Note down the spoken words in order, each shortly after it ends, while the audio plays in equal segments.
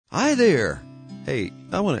Hi there. Hey,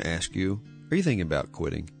 I want to ask you, are you thinking about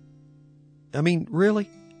quitting? I mean, really?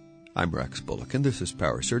 I'm Rex Bullock, and this is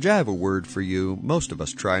PowerSurge. I have a word for you. Most of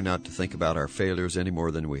us try not to think about our failures any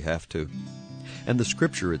more than we have to. And the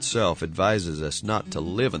Scripture itself advises us not to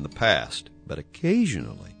live in the past, but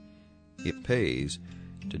occasionally it pays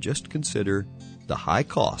to just consider the high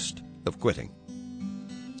cost of quitting.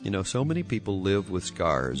 You know, so many people live with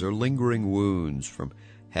scars or lingering wounds from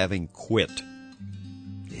having quit.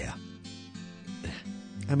 Yeah.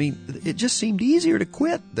 I mean, it just seemed easier to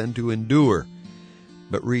quit than to endure.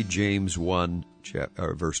 But read James 1,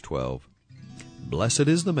 verse 12. Blessed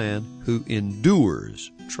is the man who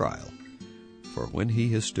endures trial, for when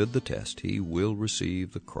he has stood the test, he will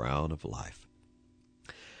receive the crown of life.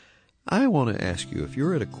 I want to ask you, if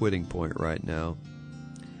you're at a quitting point right now,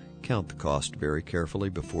 count the cost very carefully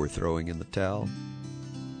before throwing in the towel.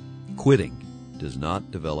 Quitting does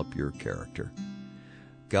not develop your character.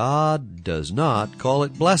 God does not call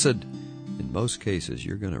it blessed. In most cases,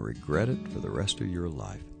 you're going to regret it for the rest of your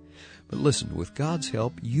life. But listen, with God's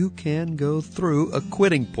help, you can go through a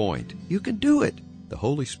quitting point. You can do it. The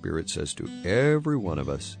Holy Spirit says to every one of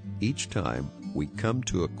us, each time we come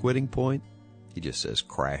to a quitting point, He just says,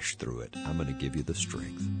 crash through it. I'm going to give you the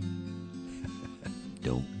strength.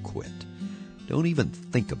 Don't quit. Don't even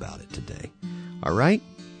think about it today. All right?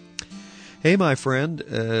 Hey, my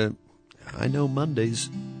friend, I know Mondays,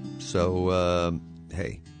 so,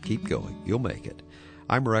 hey, keep going. You'll make it.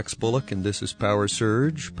 I'm Rex Bullock, and this is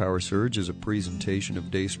PowerSurge. PowerSurge is a presentation of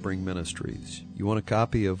Dayspring Ministries. You want a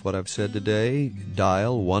copy of what I've said today?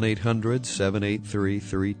 Dial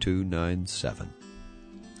 1-800-783-3297.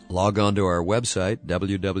 Log on to our website,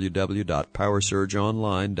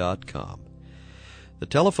 www.powersurgeonline.com. The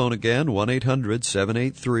telephone again,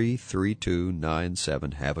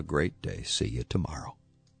 1-800-783-3297. Have a great day. See you tomorrow.